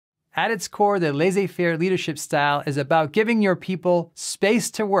At its core, the laissez-faire leadership style is about giving your people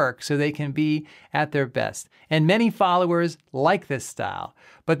space to work so they can be at their best. And many followers like this style.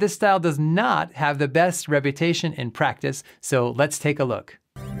 But this style does not have the best reputation in practice, so let's take a look.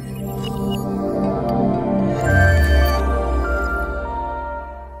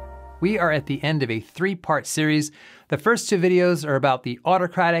 We are at the end of a 3-part series. The first 2 videos are about the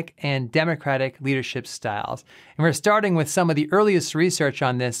autocratic and democratic leadership styles. And we're starting with some of the earliest research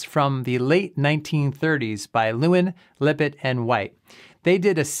on this from the late 1930s by Lewin, Lippitt, and White. They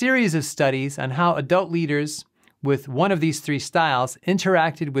did a series of studies on how adult leaders with one of these 3 styles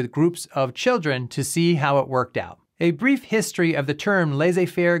interacted with groups of children to see how it worked out. A brief history of the term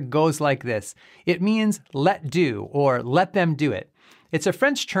laissez-faire goes like this. It means let do or let them do it. It's a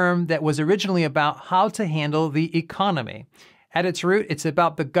French term that was originally about how to handle the economy. At its root, it's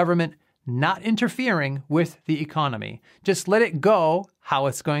about the government not interfering with the economy. Just let it go how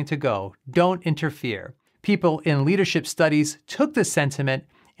it's going to go. Don't interfere. People in leadership studies took this sentiment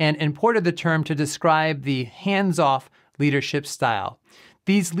and imported the term to describe the hands-off leadership style.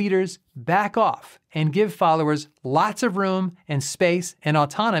 These leaders back off and give followers lots of room and space and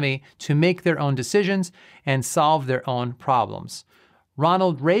autonomy to make their own decisions and solve their own problems.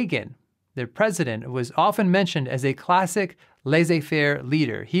 Ronald Reagan, the president, was often mentioned as a classic laissez-faire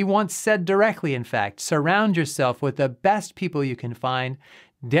leader. He once said directly, in fact, surround yourself with the best people you can find,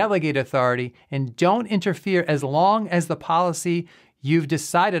 delegate authority, and don't interfere as long as the policy you've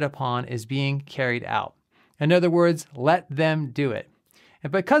decided upon is being carried out. In other words, let them do it.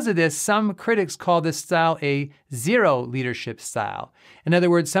 And because of this, some critics call this style a zero leadership style. In other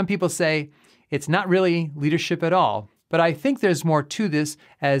words, some people say it's not really leadership at all. But I think there's more to this,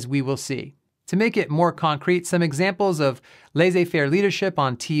 as we will see. To make it more concrete, some examples of laissez-faire leadership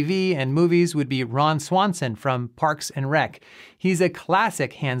on TV and movies would be Ron Swanson from Parks and Rec. He's a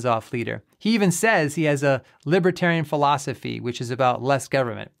classic hands-off leader. He even says he has a libertarian philosophy, which is about less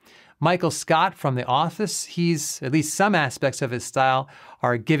government. Michael Scott from The Office, at least some aspects of his style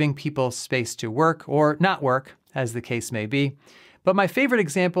are giving people space to work or not work, as the case may be. But my favorite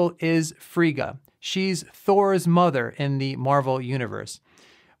example is Frigga. She's Thor's mother in the Marvel universe.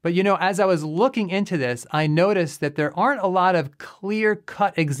 But you know, as I was looking into this, I noticed that there aren't a lot of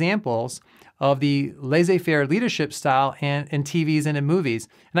clear-cut examples of the laissez-faire leadership style in TVs and in movies.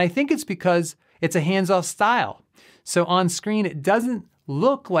 And I think it's because it's a hands-off style. So on screen, it doesn't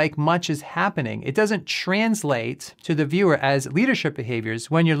look like much is happening. It doesn't translate to the viewer as leadership behaviors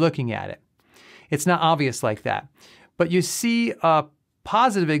when you're looking at it. It's not obvious like that. But you see a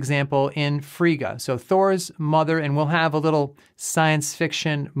positive example in Frigga. So Thor's mother, and we'll have a little science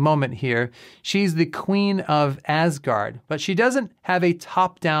fiction moment here. She's the queen of Asgard, but she doesn't have a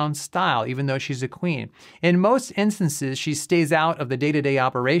top-down style, even though she's a queen. In most instances, she stays out of the day-to-day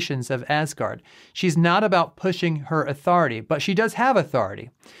operations of Asgard. She's not about pushing her authority, but she does have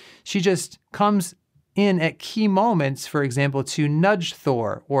authority. She just comes in at key moments, for example, to nudge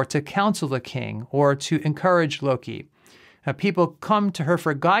Thor, or to counsel the king, or to encourage Loki. People come to her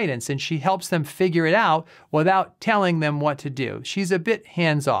for guidance, and she helps them figure it out without telling them what to do. She's a bit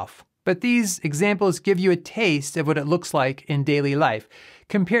hands-off. But these examples give you a taste of what it looks like in daily life.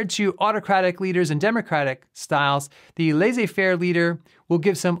 Compared to autocratic leaders and democratic styles, the laissez-faire leader will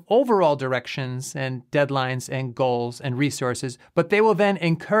give some overall directions and deadlines and goals and resources, but they will then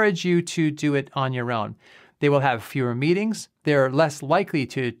encourage you to do it on your own. They will have fewer meetings, they're less likely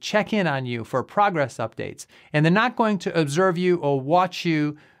to check in on you for progress updates, and they're not going to observe you or watch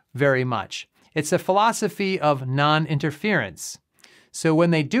you very much. It's a philosophy of non-interference. So when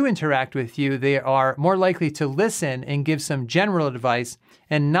they do interact with you, they are more likely to listen and give some general advice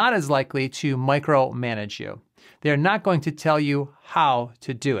and not as likely to micromanage you. They're not going to tell you how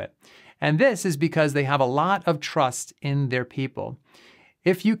to do it. And this is because they have a lot of trust in their people.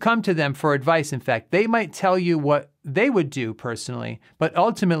 If you come to them for advice, in fact, they might tell you what they would do personally, but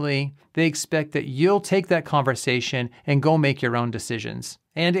ultimately they expect that you'll take that conversation and go make your own decisions.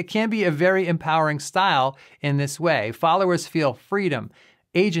 And it can be a very empowering style in this way. Followers feel freedom,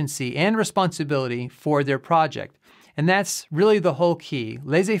 agency, and responsibility for their project. And that's really the whole key.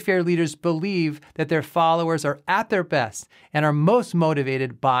 Laissez-faire leaders believe that their followers are at their best and are most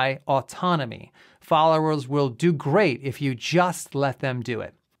motivated by autonomy. Followers will do great if you just let them do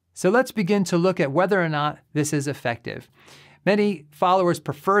it. So let's begin to look at whether or not this is effective. Many followers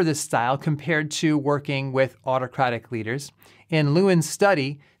prefer this style compared to working with autocratic leaders. In Lewin's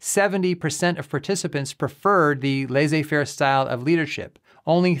study, 70% of participants preferred the laissez-faire style of leadership.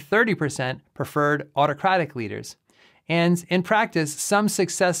 Only 30% preferred autocratic leaders. And in practice, some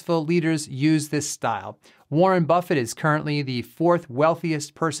successful leaders use this style. Warren Buffett is currently the 4th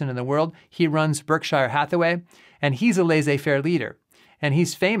wealthiest person in the world. He runs Berkshire Hathaway, and he's a laissez-faire leader. And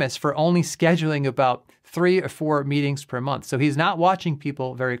he's famous for only scheduling about 3 or 4 meetings per month. So he's not watching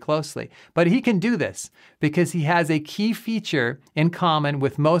people very closely. But he can do this because he has a key feature in common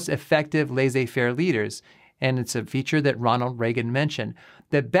with most effective laissez-faire leaders. And it's a feature that Ronald Reagan mentioned.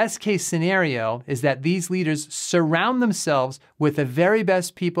 The best case scenario is that these leaders surround themselves with the very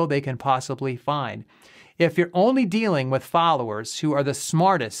best people they can possibly find. If you're only dealing with followers who are the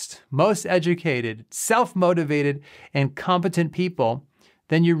smartest, most educated, self-motivated, and competent people,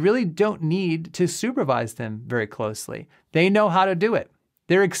 then you really don't need to supervise them very closely. They know how to do it.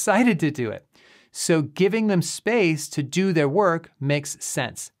 They're excited to do it. So giving them space to do their work makes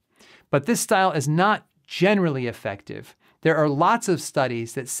sense. But this style is not generally effective. There are lots of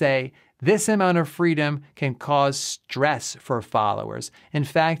studies that say this amount of freedom can cause stress for followers. In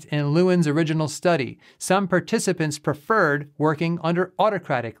fact, in Lewin's original study, some participants preferred working under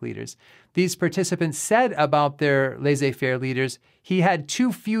autocratic leaders. These participants said about their laissez-faire leaders, he had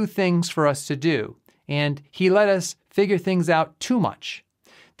too few things for us to do, and he let us figure things out too much.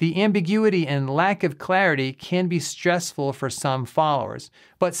 The ambiguity and lack of clarity can be stressful for some followers,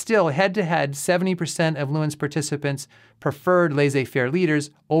 but still, head-to-head, 70% of Lewin's participants preferred laissez-faire leaders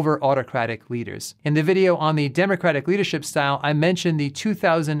over autocratic leaders. In the video on the democratic leadership style, I mentioned the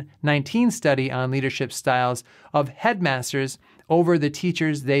 2019 study on leadership styles of headmasters over the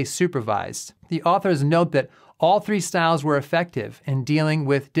teachers they supervised. The authors note that all 3 styles were effective in dealing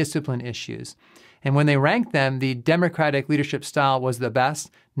with discipline issues. And when they ranked them, the democratic leadership style was the best,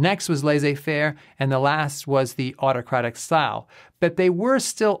 next was laissez-faire, and the last was the autocratic style. But they were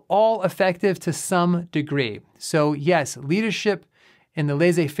still all effective to some degree. So yes, leadership in the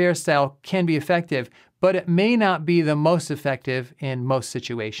laissez-faire style can be effective, but it may not be the most effective in most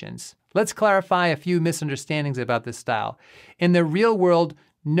situations. Let's clarify a few misunderstandings about this style. In the real world,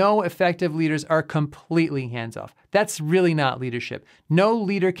 no effective leaders are completely hands-off. That's really not leadership. No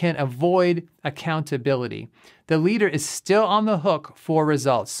leader can avoid accountability. The leader is still on the hook for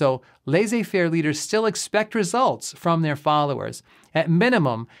results. So laissez-faire leaders still expect results from their followers. At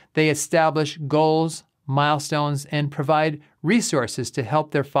minimum, they establish goals, milestones, and provide resources to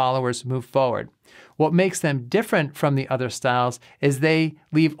help their followers move forward. What makes them different from the other styles is they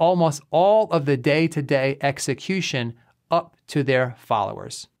leave almost all of the day-to-day execution up to their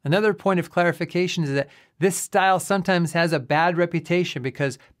followers. Another point of clarification is that this style sometimes has a bad reputation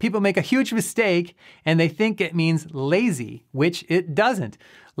because people make a huge mistake and they think it means lazy, which it doesn't.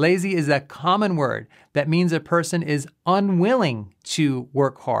 Lazy is a common word that means a person is unwilling to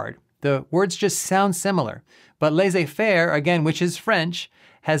work hard. The words just sound similar. But laissez-faire, again, which is French,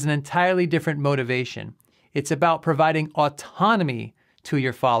 has an entirely different motivation. It's about providing autonomy to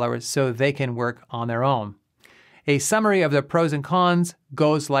your followers so they can work on their own. A summary of the pros and cons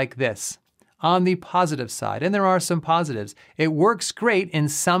goes like this. On the positive side, and there are some positives, it works great in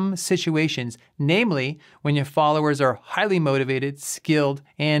some situations, namely when your followers are highly motivated, skilled,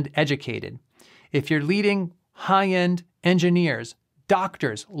 and educated. If you're leading high-end engineers,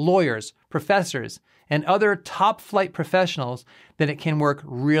 doctors, lawyers, professors, and other top-flight professionals, then it can work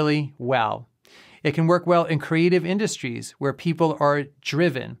really well. It can work well in creative industries where people are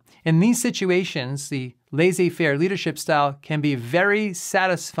driven. In these situations, the laissez-faire leadership style can be very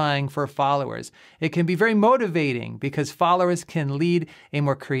satisfying for followers. It can be very motivating because followers can lead a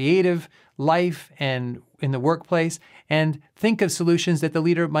more creative life and in the workplace and think of solutions that the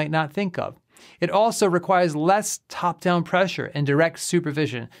leader might not think of. It also requires less top-down pressure and direct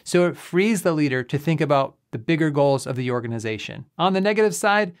supervision, so it frees the leader to think about the bigger goals of the organization. On the negative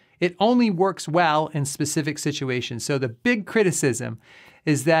side, it only works well in specific situations. So the big criticism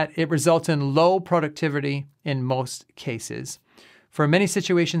is that it results in low productivity in most cases. For many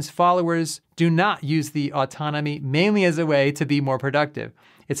situations, followers do not use the autonomy mainly as a way to be more productive.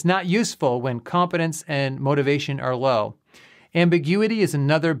 It's not useful when competence and motivation are low. Ambiguity is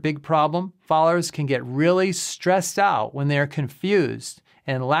another big problem. Followers can get really stressed out when they are confused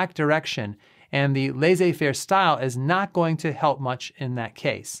and lack direction, and the laissez-faire style is not going to help much in that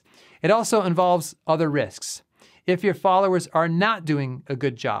case. It also involves other risks. If your followers are not doing a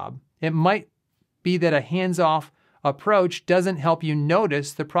good job, it might be that a hands-off approach doesn't help you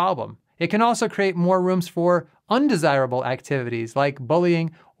notice the problem. It can also create more rooms for undesirable activities like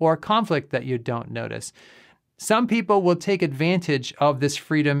bullying or conflict that you don't notice. Some people will take advantage of this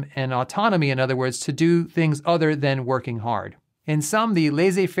freedom and autonomy, in other words, to do things other than working hard. In some, the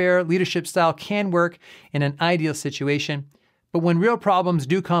laissez-faire leadership style can work in an ideal situation, but when real problems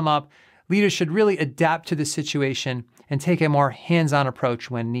do come up, leaders should really adapt to the situation and take a more hands-on approach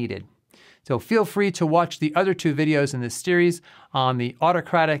when needed. So feel free to watch the other 2 videos in this series on the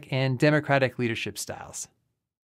autocratic and democratic leadership styles.